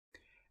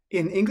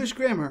In English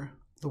grammar,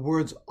 the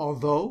words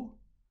although,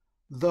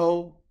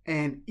 though,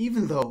 and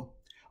even though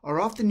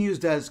are often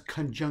used as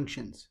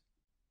conjunctions.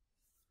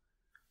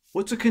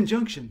 What's a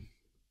conjunction?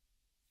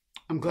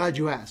 I'm glad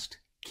you asked.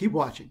 Keep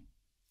watching.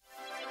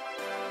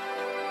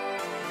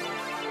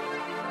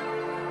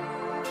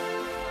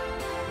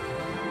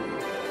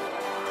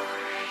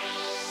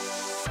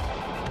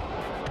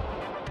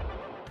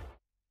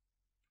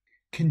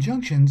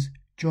 Conjunctions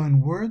join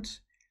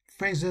words,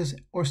 phrases,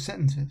 or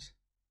sentences.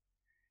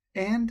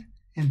 And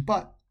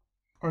but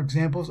are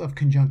examples of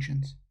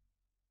conjunctions.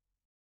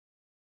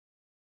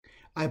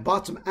 I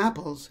bought some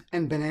apples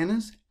and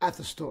bananas at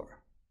the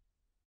store.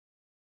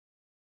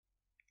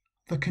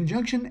 The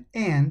conjunction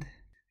and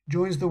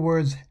joins the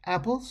words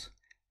apples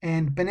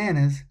and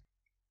bananas,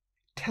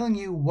 telling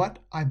you what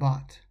I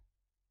bought.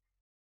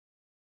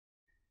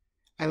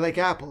 I like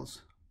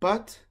apples,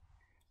 but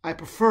I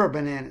prefer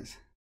bananas.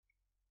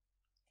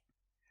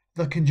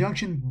 The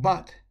conjunction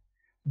but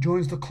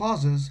joins the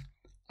clauses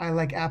I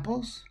like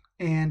apples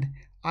and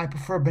I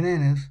prefer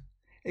bananas,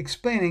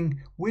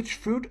 explaining which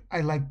fruit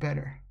I like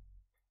better.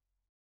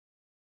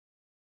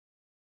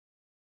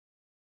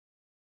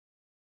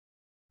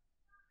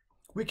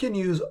 We can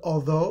use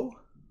although,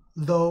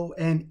 though,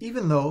 and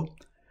even though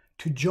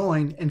to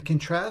join and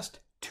contrast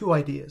two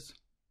ideas.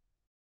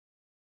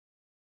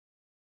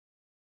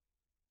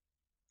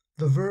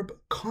 The verb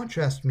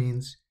contrast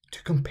means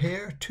to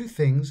compare two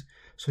things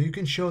so you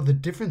can show the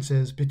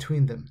differences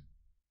between them.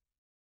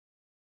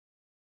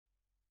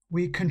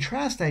 We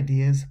contrast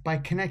ideas by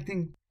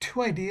connecting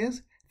two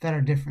ideas that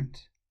are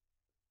different.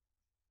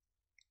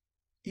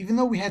 Even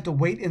though we had to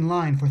wait in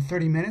line for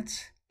 30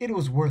 minutes, it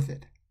was worth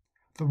it.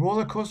 The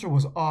roller coaster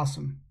was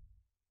awesome.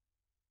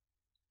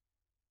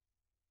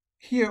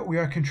 Here we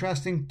are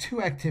contrasting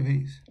two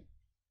activities.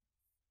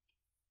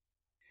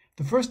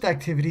 The first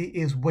activity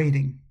is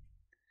waiting.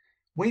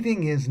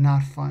 Waiting is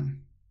not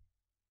fun.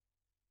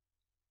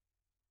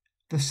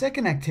 The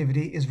second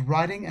activity is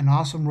riding an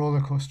awesome roller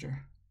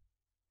coaster.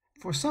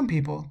 For some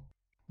people,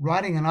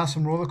 riding an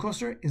awesome roller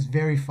coaster is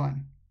very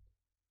fun.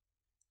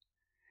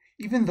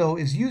 Even though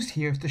is used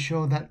here to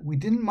show that we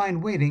didn't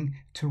mind waiting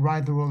to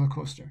ride the roller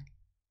coaster.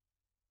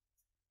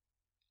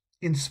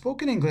 In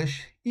spoken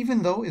English,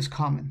 even though is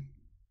common.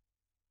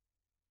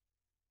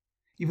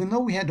 Even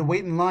though we had to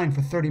wait in line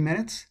for 30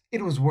 minutes,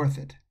 it was worth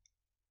it.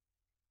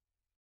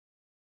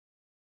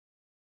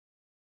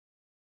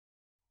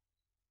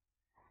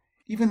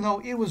 Even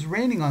though it was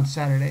raining on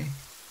Saturday,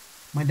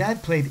 my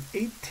dad played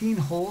 18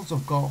 holes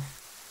of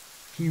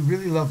golf. He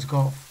really loves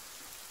golf.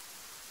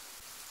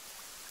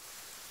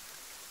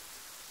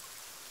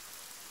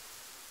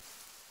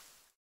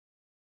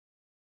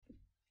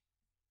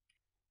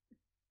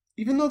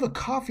 Even though the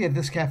coffee at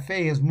this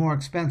cafe is more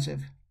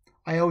expensive,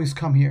 I always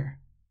come here.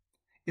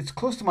 It's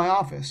close to my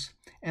office,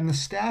 and the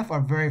staff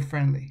are very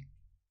friendly.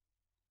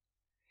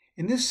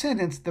 In this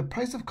sentence, the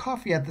price of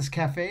coffee at this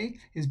cafe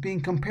is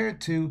being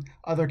compared to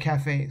other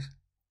cafes.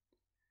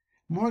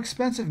 More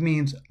expensive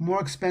means more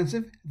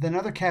expensive than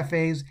other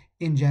cafes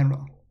in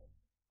general.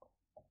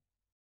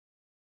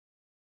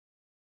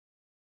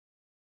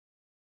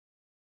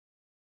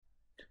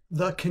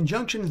 The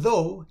conjunction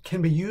though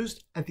can be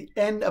used at the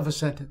end of a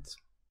sentence.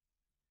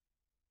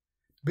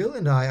 Bill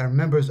and I are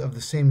members of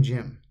the same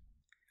gym.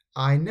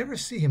 I never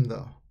see him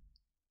though.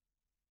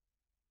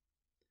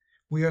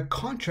 We are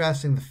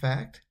contrasting the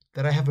fact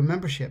that I have a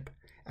membership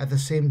at the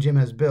same gym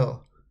as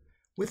Bill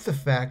with the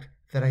fact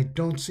that I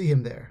don't see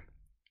him there.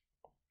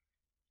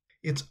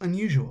 It's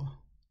unusual.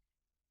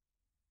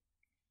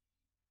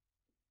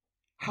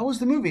 How was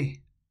the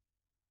movie?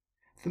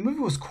 The movie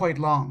was quite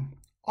long,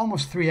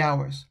 almost 3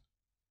 hours.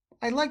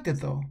 I liked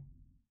it though.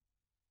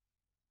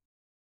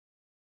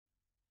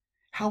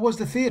 How was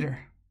the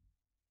theater?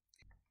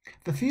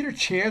 The theater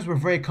chairs were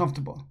very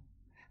comfortable.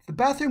 The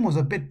bathroom was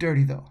a bit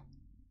dirty though.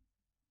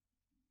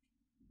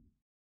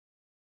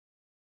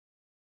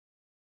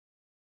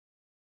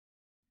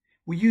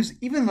 We use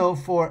even though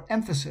for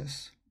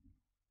emphasis.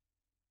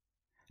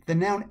 The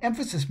noun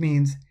emphasis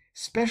means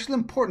special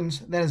importance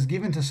that is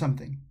given to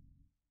something.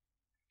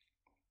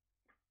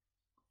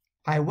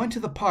 I went to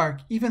the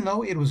park even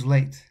though it was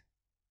late.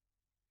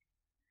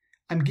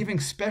 I'm giving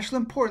special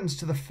importance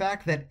to the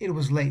fact that it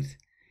was late,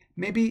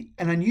 maybe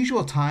an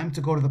unusual time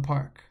to go to the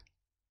park.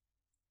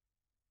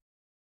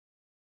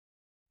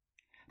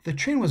 The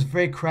train was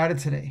very crowded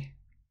today,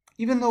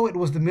 even though it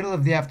was the middle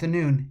of the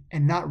afternoon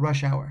and not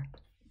rush hour.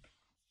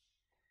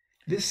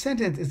 This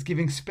sentence is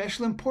giving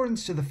special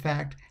importance to the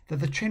fact that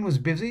the train was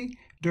busy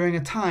during a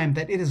time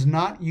that it is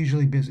not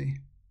usually busy.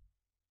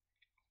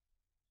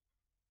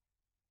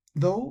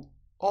 Though,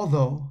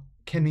 although,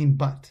 can mean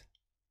but.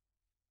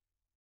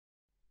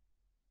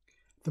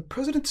 The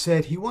president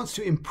said he wants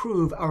to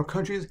improve our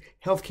country's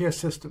healthcare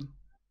system,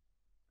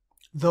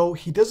 though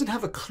he doesn't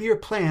have a clear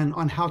plan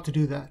on how to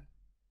do that.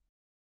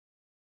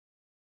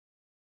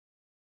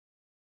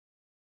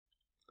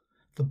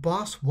 The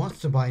boss wants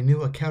to buy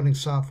new accounting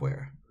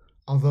software,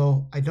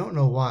 although I don't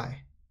know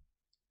why.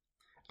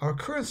 Our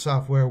current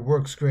software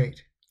works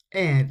great.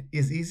 and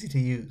is easy to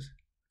use.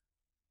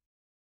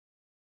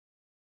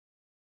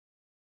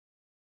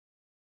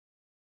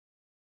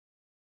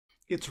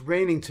 It's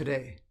raining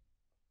today.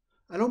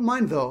 I don't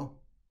mind though.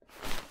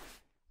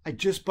 I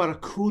just bought a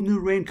cool new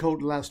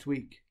raincoat last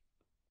week.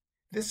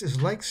 This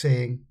is like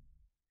saying,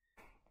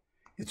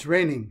 it's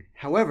raining.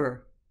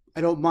 However,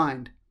 I don't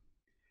mind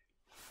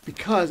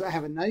because I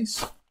have a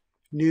nice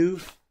new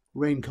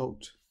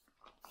raincoat.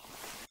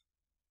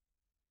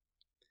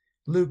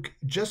 Luke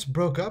just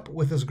broke up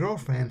with his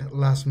girlfriend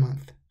last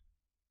month.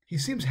 He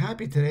seems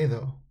happy today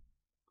though.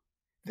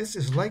 This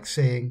is like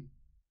saying,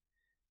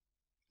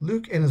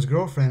 Luke and his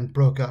girlfriend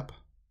broke up.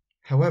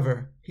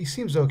 However, he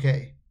seems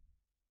okay.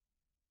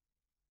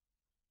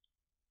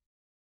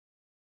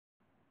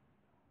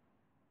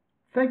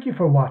 Thank you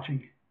for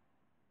watching.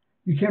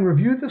 You can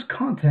review this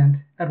content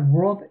at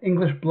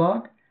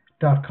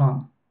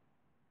worldenglishblog.com.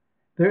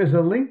 There is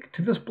a link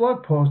to this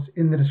blog post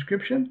in the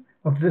description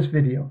of this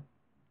video.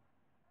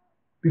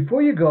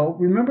 Before you go,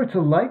 remember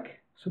to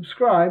like,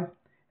 subscribe,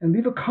 and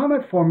leave a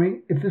comment for me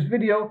if this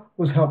video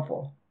was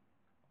helpful.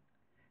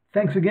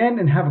 Thanks again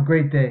and have a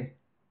great day.